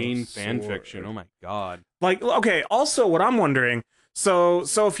insane fan fiction. Oh my god. Like, okay, also what I'm wondering, so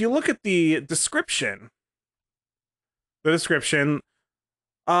if you look at the description,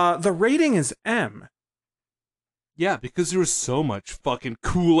 the rating is M. Yeah, because there was so much fucking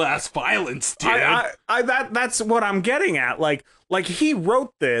cool ass violence, dude. That's what I'm getting at. Like he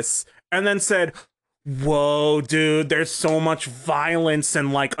wrote this and then said, "Whoa, dude, there's so much violence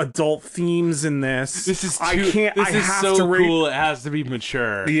and like adult themes in this. This is so cool. It has to be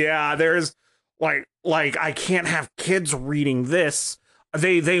mature." Yeah, there's like I can't have kids reading this.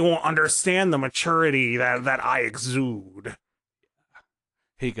 They won't understand the maturity that I exude.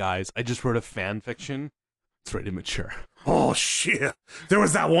 Hey guys, I just wrote a fan fiction. It's ready to mature. Oh shit! There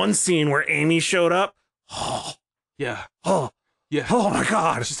was that one scene where Amy showed up. Oh. Yeah. Oh, Yeah. oh my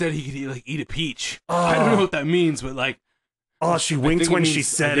God. She said he could eat a peach. I don't know what that means, but like. Oh, she winked when she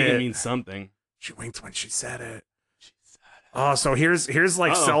said it. I think it means something. She winked when she said it. She said it. Oh, so here's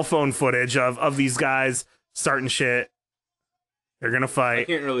like cell phone footage of these guys starting shit. They're gonna fight. I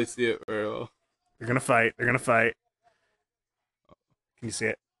can't really see it very well. They're gonna fight. They're gonna fight. Can you see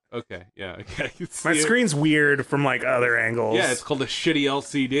it? Okay, yeah, okay. I can see My it. screen's weird from like other angles. Yeah, it's called a shitty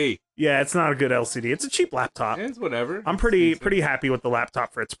LCD. Yeah, it's not a good LCD. It's a cheap laptop. It's whatever. I'm pretty happy with the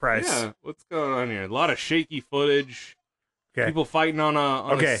laptop for its price. Yeah, what's going on here? A lot of shaky footage. Okay. People fighting on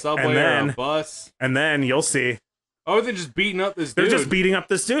a subway or a bus. And then you'll see. Oh, they're just beating up this dude. They're just beating up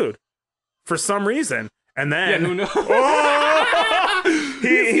this dude for some reason. And then yeah, who knows? Oh!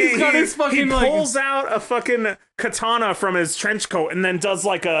 He's got his fucking he pulls out a fucking katana from his trench coat and then does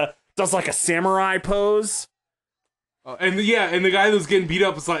like a samurai pose. And the guy who's getting beat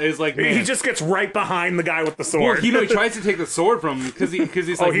up is like man. He just gets right behind the guy with the sword. Well, he tries to take the sword from him because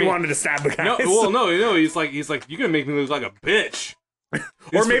he's like he wanted to stab the guy. No, he's like you're gonna make me look like a bitch.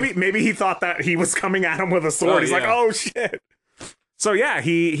 Or maybe he thought that he was coming at him with a sword. He's like, oh shit. So yeah,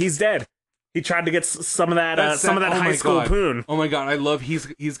 he's dead. He tried to get some of that high school poon. Oh my God, I love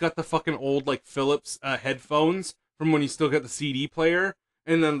he's got the fucking old like Philips headphones from when you still got the CD player,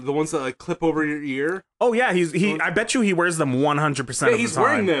 and then the ones that like clip over your ear. Oh yeah, I bet you he wears them 100% of the time. He's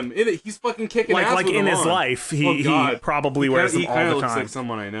wearing them. He's fucking kicking ass like with in them his on. life. He probably wears them all the time. He kind of looks like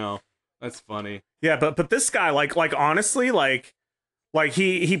someone I know. That's funny. Yeah, but this guy like honestly like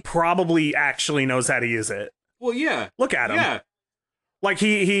he probably actually knows how to use it. Well, yeah. Look at him. Yeah. Like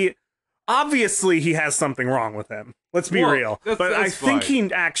he obviously he has something wrong with him. Let's be real. But I think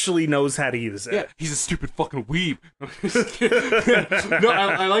he actually knows how to use it. Yeah, he's a stupid fucking weeb. No,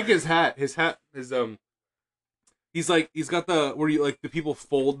 I like his hat. His hat is he's got the where you like the people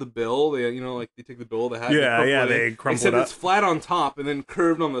fold the bill. They they take the bill of the hat. Yeah, they crumple Except it up. it's flat on top and then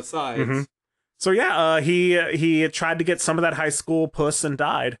curved on the sides. Mm-hmm. So yeah, he tried to get some of that high school puss and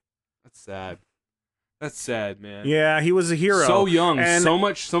died. That's sad. That's sad, man. Yeah, he was a hero. So young, and so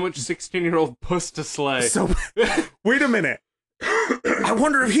much 16-year-old puss to slay. So wait a minute. I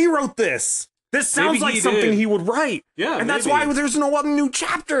wonder if he wrote this. This sounds like something he would write. Yeah, and that's why there's no other new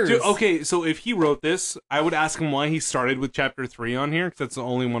chapters. Dude, okay, so if he wrote this, I would ask him why he started with chapter 3 on here, because that's the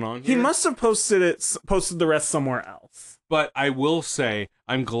only one on here. He must have posted the rest somewhere else. But I will say,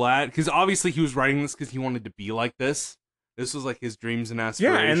 I'm glad, because obviously he was writing this because he wanted to be like this. This was like his dreams and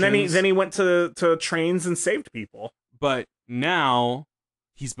aspirations. Yeah, and then he went to trains and saved people. But now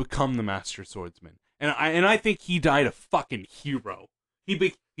he's become the master swordsman, and I think he died a fucking hero.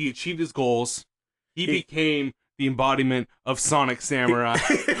 He achieved his goals. He became the embodiment of Sonic Samurai.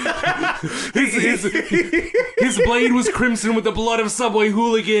 his blade was crimson with the blood of subway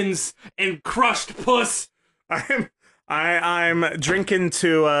hooligans and crushed puss. I'm drinking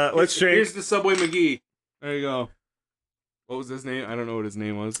to let's drink. Here's the Subway McGee. There you go. What was his name? I don't know what his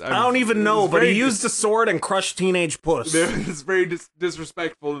name was. I don't even know, but he used a sword and crushed teenage puss. It's very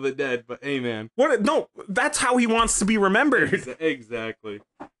disrespectful to the dead, but hey, man. What? No, that's how he wants to be remembered. Exactly.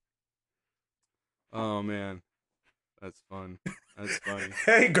 Oh, man. That's fun. That's funny.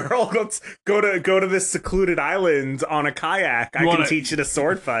 Hey, girl, let's go to this secluded island on a kayak. I can teach you to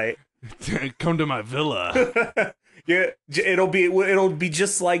sword fight. Come to my villa. Yeah, it'll be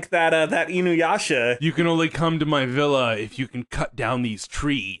just like that Inuyasha. You can only come to my villa if you can cut down these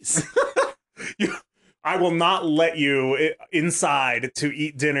trees. I will not let you inside to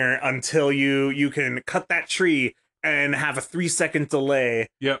eat dinner until you can cut that tree and have a 3-second delay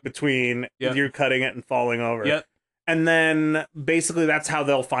between you cutting it and falling over. Yep. And then basically that's how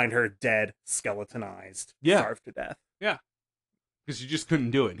they'll find her dead, skeletonized, starved to death. Yeah. Because you just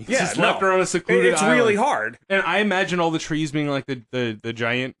couldn't do it. He just left her on a secluded It's island. really hard. And I imagine all the trees being like the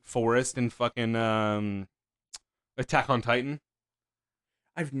giant forest in fucking Attack on Titan.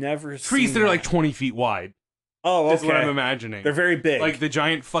 I've never seen trees that are like 20 feet wide. Oh, okay. That's what I'm imagining. They're very big. Like the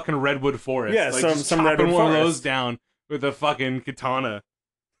giant fucking redwood forest. Yeah, like some redwood one forest. of those down with a fucking katana.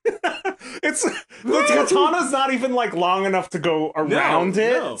 The katana's not even like long enough to go around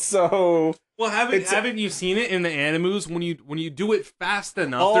it. So well, haven't you seen it in the animus when you do it fast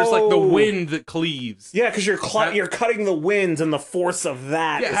enough? There's like the wind that cleaves. Yeah, because you're cutting the wind and the force of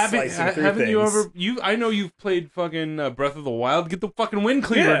that. Yeah, haven't you ever? I know you've played fucking Breath of the Wild. Get the fucking wind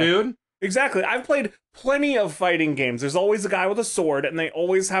cleaver, dude. Exactly. I've played plenty of fighting games. There's always a guy with a sword, and they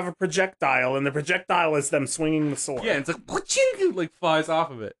always have a projectile, and the projectile is them swinging the sword. Yeah, it's like flies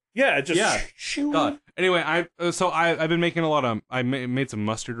off of it. Yeah, shoo. God. Anyway, I've been making a lot of. I made some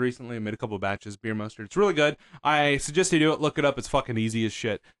mustard recently. I made a couple of batches beer mustard. It's really good. I suggest you do it. Look it up. It's fucking easy as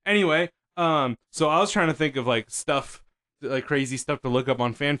shit. Anyway, So I was trying to think of like stuff, like crazy stuff to look up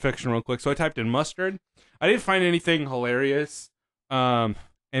on fan fiction real quick. So I typed in mustard. I didn't find anything hilarious. And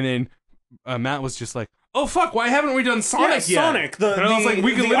then Matt was just like, "Oh fuck! Why haven't we done Sonic yet?" Sonic, the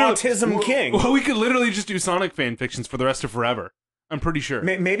autism king. Well, we could literally just do Sonic fan fictions for the rest of forever. I'm pretty sure.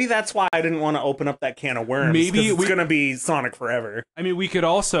 Maybe that's why I didn't want to open up that can of worms. Maybe it's gonna be Sonic forever. I mean, we could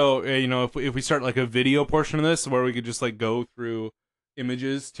also, if we start like a video portion of this where we could just like go through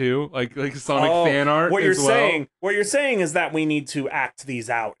images too, like Sonic fan art. What you're saying is that we need to act these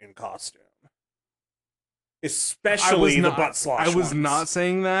out in costume, especially the butt slosh. I was not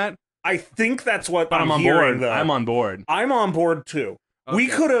saying that. I think that's what I'm on hearing, board. though. I'm on board. I'm on board too. Okay. We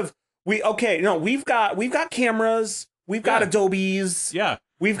could have. We've got cameras. We've got Adobes. Yeah.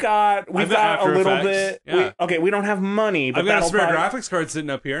 We've got a little bit. Yeah. We don't have money, but I've got a spare graphics card sitting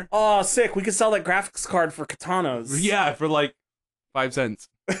up here. Oh, sick! We could sell that graphics card for katanas. Yeah, for like 5 cents.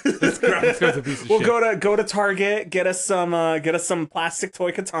 This graphics card's a piece of shit. We'll go to Target, get us some plastic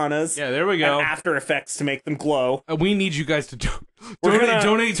toy katanas. Yeah, there we go. And After Effects to make them glow. We need you guys to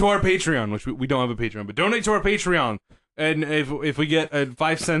donate to our Patreon, which we don't have a Patreon, but donate to our Patreon. And if we get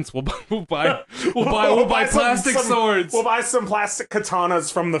 5 cents, we'll buy plastic swords. We'll buy some plastic katanas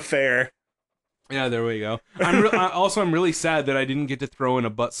from the fair. Yeah, there we go. I'm really sad that I didn't get to throw in a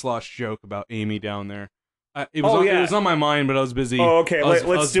butt slosh joke about Amy down there. It was on my mind, but I was busy. Oh, okay.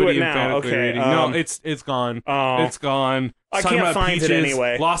 Let's do it now. Okay. No, it's gone. Oh. It's gone. I can't find peaches, it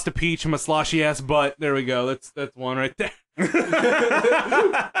anyway. Lost a peach from a sloshy ass butt. There we go. That's one right there.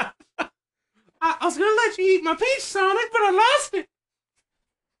 I was gonna let you eat my peach, Sonic, but I lost it.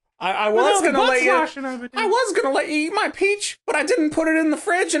 I was gonna let you eat my peach, but I didn't put it in the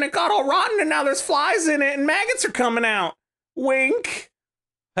fridge, and it got all rotten, and now there's flies in it, and maggots are coming out. Wink.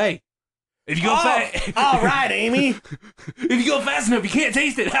 Hey, if you go fast, all right, Amy. If you go fast enough, you can't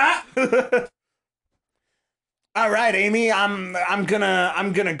taste it, huh? All right, Amy. I'm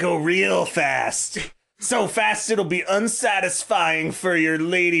gonna go real fast. So fast it'll be unsatisfying for your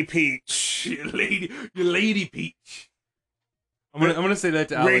lady peach. Your lady peach. I'm gonna say that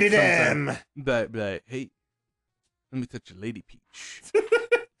to Alex. Rated M. But hey, let me touch your lady peach.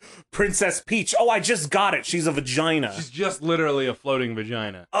 Princess Peach. Oh, I just got it. She's a vagina. She's just literally a floating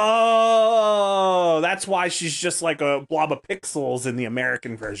vagina. Oh, that's why she's just like a blob of pixels in the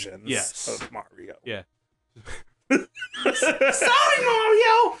American versions. Yes. Of Mario. Yeah. Sorry,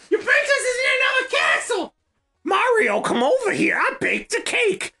 Mario! Your princess is in another castle! Mario, come over here. I baked a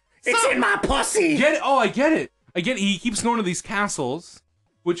cake. It's in my pussy. Get it? Oh, I get it. He keeps going to these castles,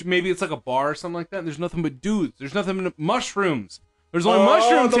 which maybe it's like a bar or something like that. And there's nothing but dudes. There's nothing but mushrooms. There's only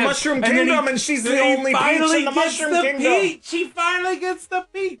mushrooms. The Mushroom Kingdom, and she's the only peach in the Mushroom Kingdom. She finally gets the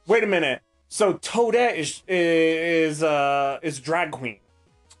peach. Wait a minute. So Toadette is drag queen.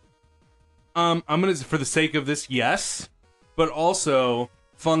 I'm gonna, for the sake of this, yes, but also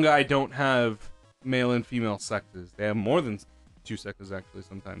fungi don't have male and female sexes. They have more than 2 sexes actually.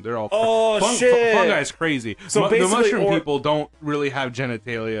 Sometimes they're all shit. Fungi is crazy. So the mushroom people don't really have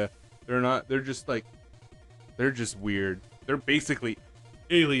genitalia. They're not. They're just like, they're just weird. They're basically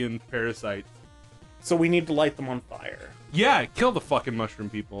alien parasites. So we need to light them on fire. Yeah, kill the fucking mushroom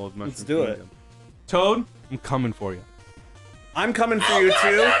people of Mushroom Let's do Kingdom. it. Toad, I'm coming for you. I'm coming for you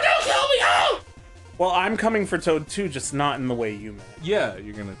too. No, don't kill me! Oh! Well, I'm coming for Toad too, just not in the way you meant. Yeah,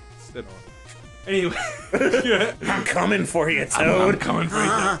 you're gonna sit on it. Anyway. I'm coming for you, Toad. I'm coming for you.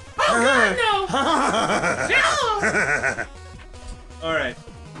 Oh, God, no! Alright.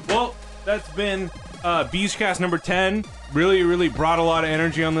 Well, that's been Beachcast number 10. Really, really brought a lot of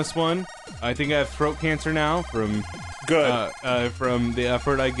energy on this one. I think I have throat cancer now from the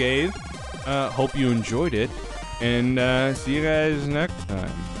effort I gave. Hope you enjoyed it. And see you guys next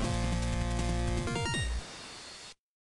time.